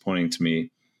little disappointing to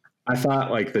me. I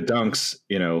thought like the dunks,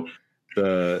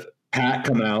 the Pat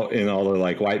coming out in all the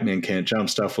like white men can't jump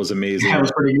stuff was amazing. That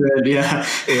was pretty good. Yeah.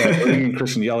 Bringing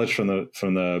Christian Yelich from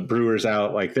the Brewers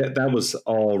out, like that was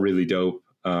all really dope.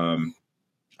 I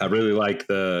really like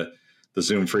the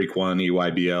Zoom Freak one,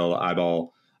 EYBL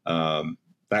eyeball.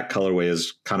 that colorway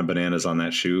is kind of bananas on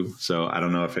that shoe. So I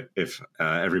don't know if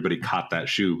everybody caught that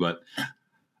shoe, but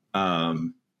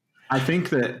I think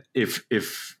that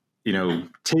if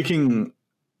taking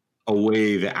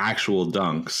away the actual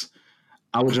dunks,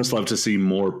 I would just love to see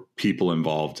more people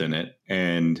involved in it.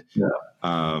 And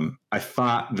I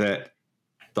thought that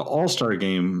the All-Star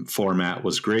Game format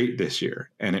was great this year,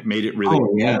 and it made it really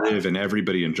competitive, and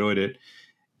everybody enjoyed it.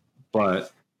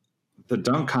 But the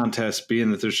dunk contest,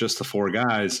 being that there's just the 4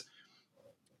 guys,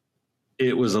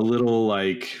 it was a little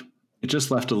like it just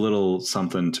left a little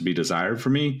something to be desired for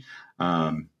me.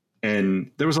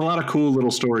 And there was a lot of cool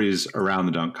little stories around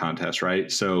the dunk contest,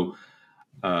 right? So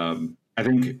I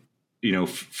think,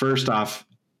 first off,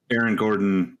 Aaron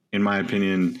Gordon, in my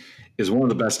opinion, is one of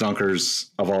the best dunkers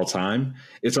of all time.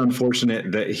 It's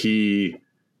unfortunate that he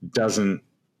doesn't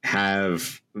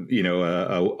have,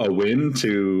 a win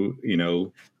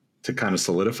to kind of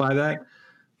solidify that.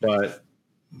 But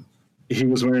he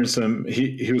was wearing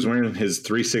he was wearing his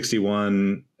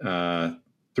 361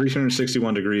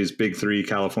 degrees Big 3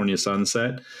 California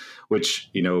Sunset, which,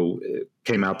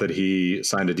 came out that he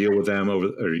signed a deal with them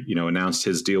announced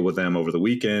his deal with them over the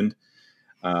weekend.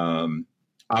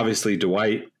 Obviously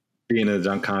Dwight being in the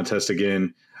dunk contest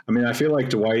again. I mean, I feel like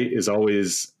Dwight is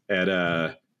always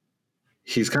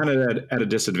he's kind of at a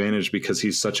disadvantage because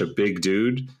he's such a big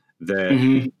dude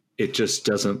that it just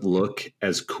doesn't look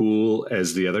as cool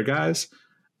as the other guys.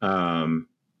 And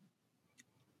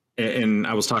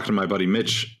I was talking to my buddy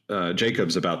Mitch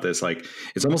Jacobs about this. Like,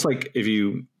 it's almost like if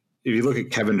you look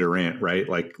at Kevin Durant, right?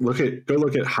 Like, go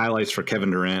look at highlights for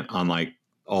Kevin Durant on like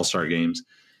All-Star games,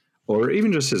 or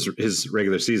even just his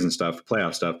regular season stuff,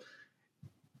 playoff stuff.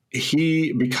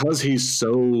 Because he's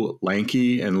so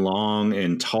lanky and long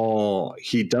and tall,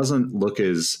 he doesn't look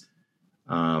as,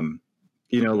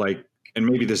 like, and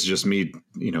maybe this is just me,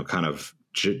 kind of,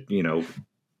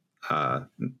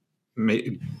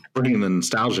 bringing the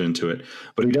nostalgia into it,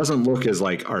 but he doesn't look as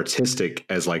like artistic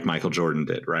as like Michael Jordan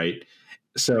did, right?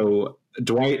 So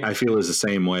Dwight, I feel, is the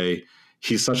same way.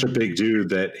 He's such a big dude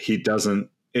that he doesn't.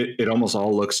 It almost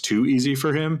all looks too easy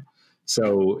for him.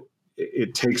 So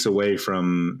it takes away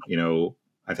from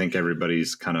I think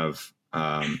everybody's kind of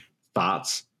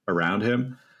thoughts around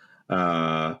him.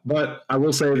 But I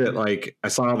will say that, like, I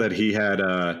saw that he had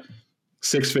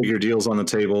 6-figure deals on the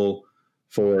table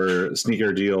for a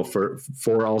sneaker deal for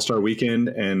All-Star Weekend,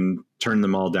 and turned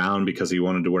them all down because he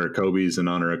wanted to wear Kobe's in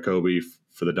honor of Kobe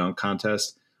for the dunk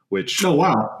contest, which,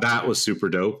 that was super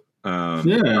dope.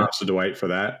 Props to Dwight for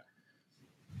that.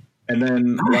 And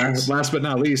then last but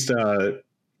not least,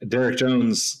 Derek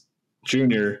Jones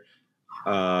Jr.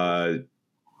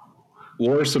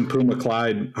 Wore some Puma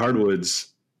Clyde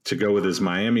hardwoods to go with his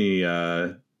Miami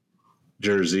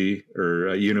jersey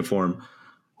or uniform.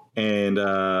 And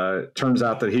turns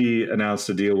out that he announced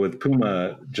a deal with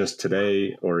Puma just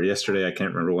today or yesterday. I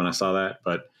can't remember when I saw that,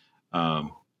 but and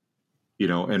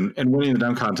winning the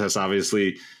dunk contest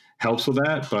obviously helps with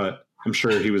that. But I'm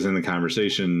sure he was in the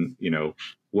conversation,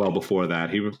 well before that.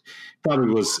 He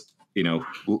probably was,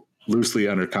 loosely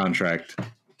under contract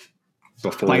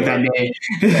before, like that day.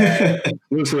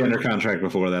 Loosely under contract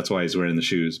before. That's why he's wearing the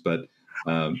shoes. But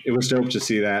it was dope to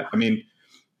see that. I mean,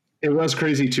 it was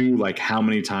crazy too, like how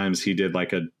many times he did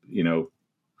like a,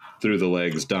 through the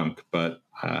legs dunk, but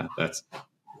that's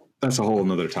a whole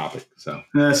another topic. So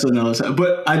that's another.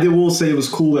 But I will say it was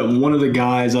cool that one of the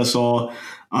guys I saw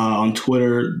on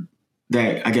Twitter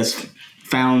that I guess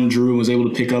found Drew and was able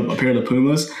to pick up a pair of the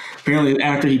Pumas. Apparently,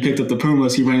 after he picked up the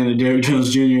Pumas, he ran into Derek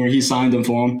Jones Jr. He signed them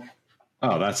for him.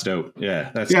 Oh, that's dope.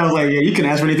 Yeah, I was like, you can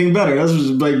ask for anything better. That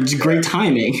was like great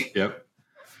timing. Yep.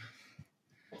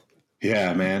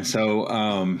 Yeah, man. So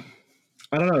I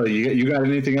don't know. You got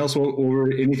anything else?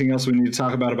 Anything else we need to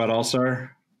talk about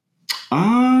All-Star?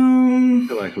 I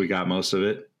feel like we got most of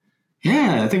it.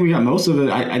 Yeah, I think we got most of it.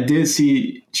 I did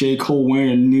see J. Cole wearing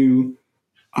a new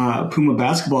Puma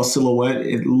basketball silhouette.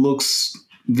 It looks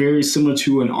very similar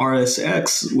to an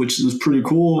RSX, which is pretty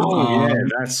cool. Oh, yeah,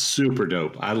 that's super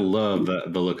dope. I love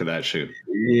the look of that shoe.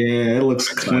 Yeah, it looks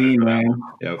clean, man.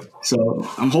 Yep. So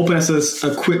I'm hoping that's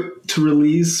a quick to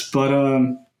release, but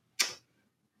other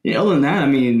than that, I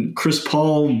mean, Chris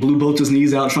Paul blew both his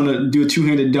knees out trying to do a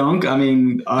two-handed dunk. I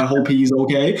mean, I hope he's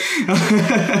okay.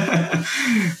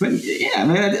 But yeah,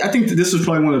 man, I think that this was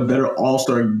probably one of the better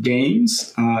All-Star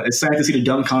games. It's sad to see the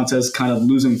dunk contest kind of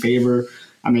losing favor.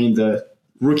 I mean, the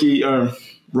rookie or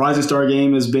Rising Star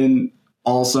game has been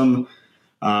awesome.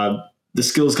 The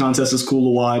skills contest is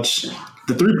cool to watch.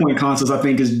 The three-point contest, I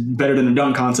think, is better than the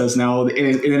dunk contest now.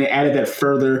 And then it added that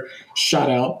further shot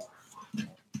out.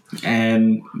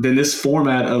 And then this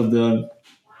format of the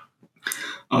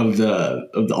of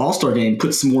the All-Star game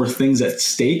put some more things at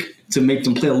stake to make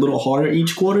them play a little harder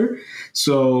each quarter.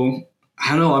 So I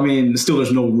don't know. I mean, still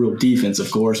there's no real defense,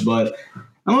 of course, but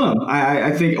I don't know.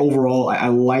 I think overall I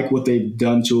like what they've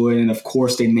done to it, and of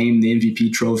course they named the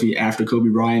MVP trophy after Kobe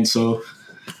Bryant. So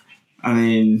I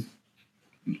mean,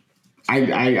 I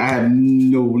have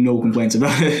no complaints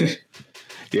about it.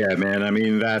 Yeah, man. I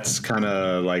mean, that's kind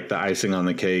of like the icing on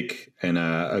the cake, and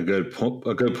a good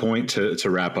point to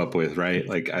wrap up with, right?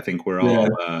 Like, I think we're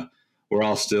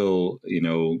all still,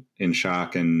 in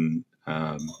shock and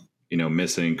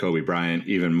missing Kobe Bryant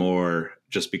even more,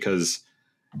 just because,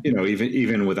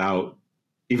 even without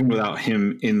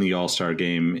him in the All-Star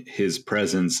game, his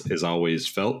presence is always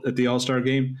felt at the All-Star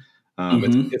game.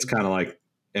 It's kind of like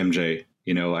MJ.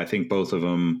 I think both of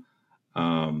them.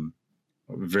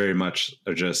 Very much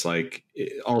are just like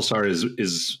All-Star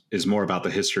is more about the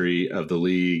history of the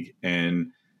league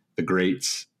and the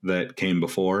greats that came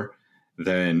before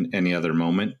than any other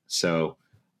moment. So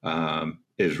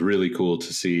it's really cool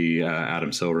to see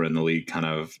Adam Silver in the league kind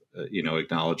of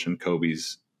acknowledging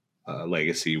Kobe's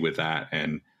legacy with that.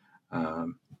 And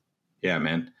yeah,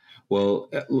 man. Well,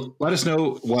 let us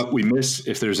know what we missed.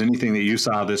 If there's anything that you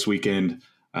saw this weekend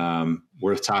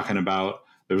worth talking about.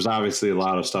 There was obviously a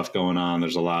lot of stuff going on.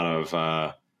 There's a lot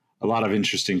of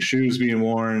interesting shoes being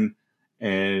worn,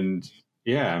 and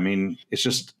yeah, I mean, it's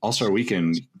just All-Star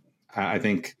Weekend. I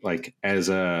think, like, as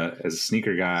a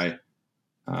sneaker guy,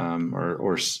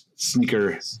 or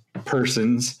sneaker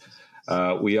persons,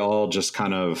 we all just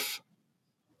kind of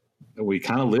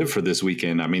live for this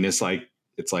weekend. I mean, it's like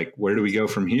where do we go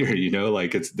from here?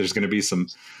 Like there's going to be some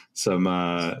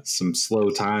slow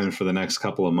time for the next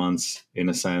couple of months, in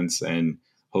a sense, and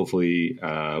hopefully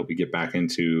we get back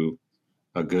into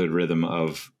a good rhythm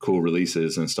of cool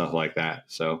releases and stuff like that.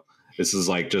 So this is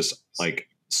just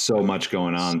so much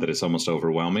going on that it's almost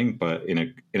overwhelming, but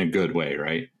in a good way,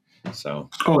 right? So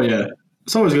oh yeah,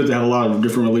 it's always good to have a lot of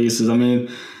different releases. I mean,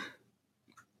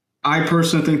 I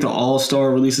personally think the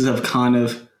All-Star releases have kind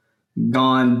of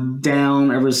gone down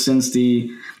ever since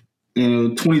the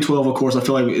 2012. Of course, I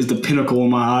feel like is the pinnacle in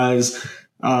my eyes.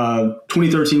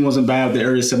 2013 wasn't bad with the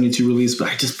Area 72 release, but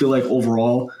I just feel like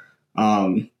overall,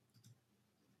 I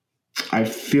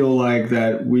feel like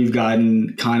that we've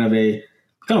gotten kind of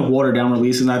watered down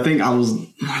release. And I think I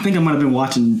might have been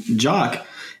watching Jock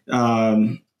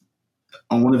on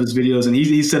one of his videos, and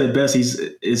he said it best.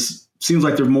 It seems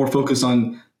like they're more focused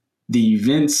on the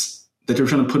events that they're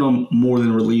trying to put on more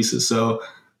than releases. So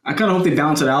I kind of hope they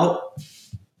balance it out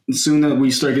soon, that we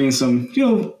start getting some,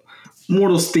 more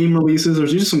of those theme releases or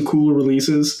just some cooler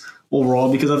releases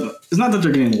overall, because it's not that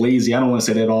they're getting lazy. I don't want to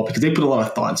say that at all, because they put a lot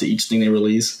of thought into each thing they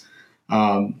release.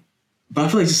 But I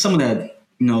feel like just some of that,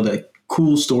 that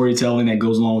cool storytelling that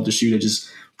goes along with the shoe that just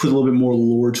put a little bit more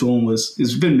lore to them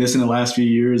it's been missing the last few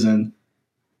years. And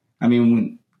I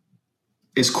mean,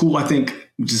 it's cool. I think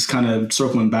just kind of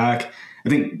circling back, I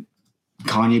think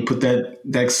Kanye put that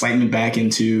excitement back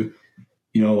into,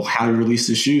 how to release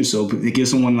the shoe. So it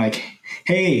gives someone like,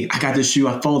 hey, I got this shoe.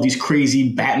 I followed these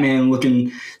crazy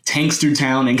Batman-looking tanks through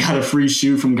town and got a free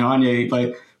shoe from Kanye.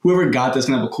 Like, whoever got this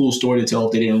can have a cool story to tell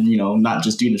if they didn't, not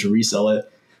just doing it to resell it,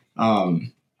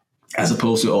 as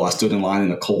opposed to, I stood in line in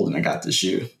the cold and I got this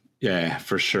shoe. Yeah,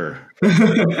 for sure.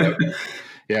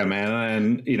 Yeah,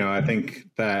 man. And, I think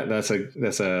that's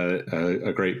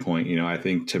a great point. I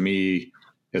think, to me,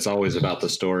 it's always about the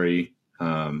story.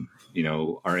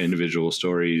 Our individual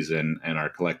stories and our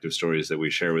collective stories that we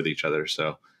share with each other.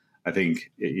 So I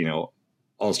think,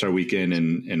 All-Star Weekend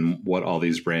and what all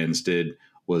these brands did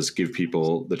was give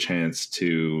people the chance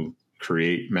to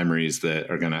create memories that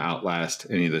are going to outlast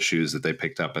any of the shoes that they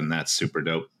picked up. And that's super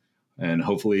dope. And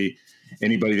hopefully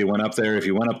anybody that went up there, if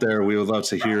you went up there, we would love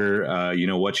to hear,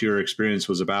 what your experience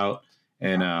was about.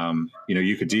 And,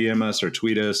 you could DM us or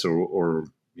tweet us or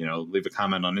leave a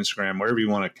comment on Instagram, wherever you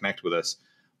want to connect with us.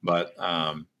 But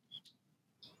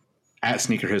at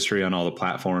Sneaker History on all the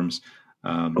platforms.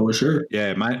 Oh, sure.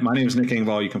 Yeah, my name is Nick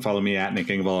Engvall. You can follow me at Nick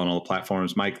Engvall on all the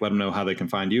platforms. Mike, let them know how they can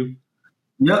find you.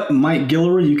 Yep, Mike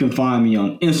Guillory. You can find me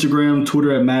on Instagram,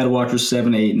 Twitter at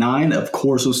MadWatcher789, of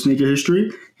course, of Sneaker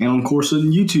History, and of course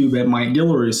on YouTube at Mike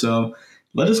Guillory. So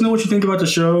let us know what you think about the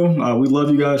show. We love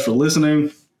you guys for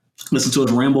listening. Listen to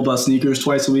us ramble about sneakers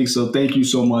twice a week. So thank you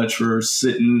so much for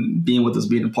being with us,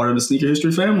 being a part of the Sneaker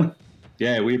History family.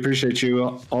 Yeah, we appreciate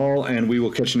you all, and we will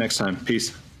catch you next time.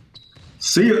 Peace.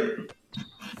 See ya.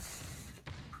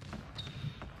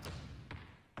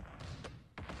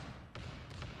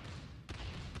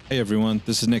 Hey everyone,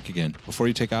 this is Nick again. Before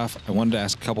you take off, I wanted to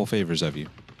ask a couple favors of you.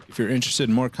 If you're interested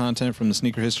in more content from the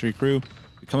Sneaker History crew,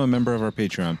 become a member of our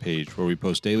Patreon page where we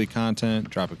post daily content,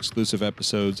 drop exclusive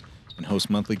episodes, and host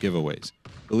monthly giveaways.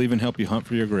 We'll even help you hunt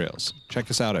for your grails. Check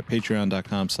us out at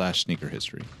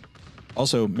patreon.com/sneakerhistory.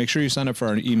 Also, make sure you sign up for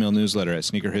our email newsletter at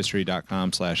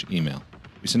sneakerhistory.com/email.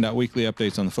 We send out weekly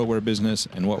updates on the footwear business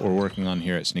and what we're working on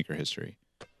here at Sneaker History.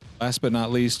 Last but not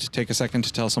least, take a second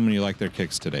to tell someone you like their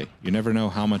kicks today. You never know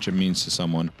how much it means to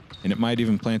someone, and it might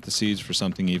even plant the seeds for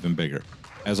something even bigger.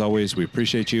 As always, we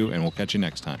appreciate you, and we'll catch you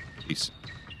next time. Peace.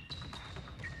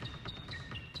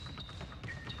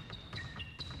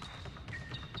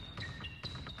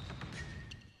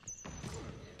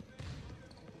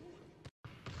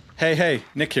 Hey,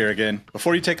 Nick here again.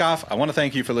 Before you take off, I want to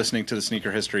thank you for listening to the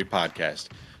Sneaker History Podcast.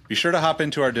 Be sure to hop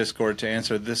into our Discord to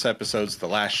answer this episode's The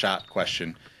Last Shot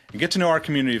question and get to know our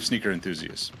community of sneaker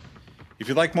enthusiasts. If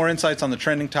you'd like more insights on the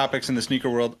trending topics in the sneaker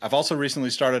world, I've also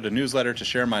recently started a newsletter to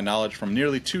share my knowledge from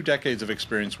nearly 2 decades of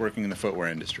experience working in the footwear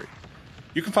industry.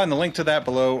 You can find the link to that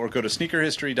below or go to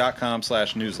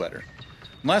sneakerhistory.com/newsletter.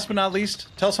 And last but not least,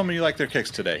 tell someone you like their kicks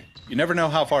today. You never know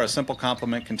how far a simple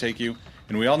compliment can take you,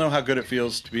 and we all know how good it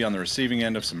feels to be on the receiving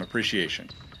end of some appreciation.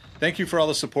 Thank you for all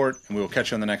the support, and we will catch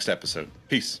you on the next episode.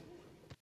 Peace.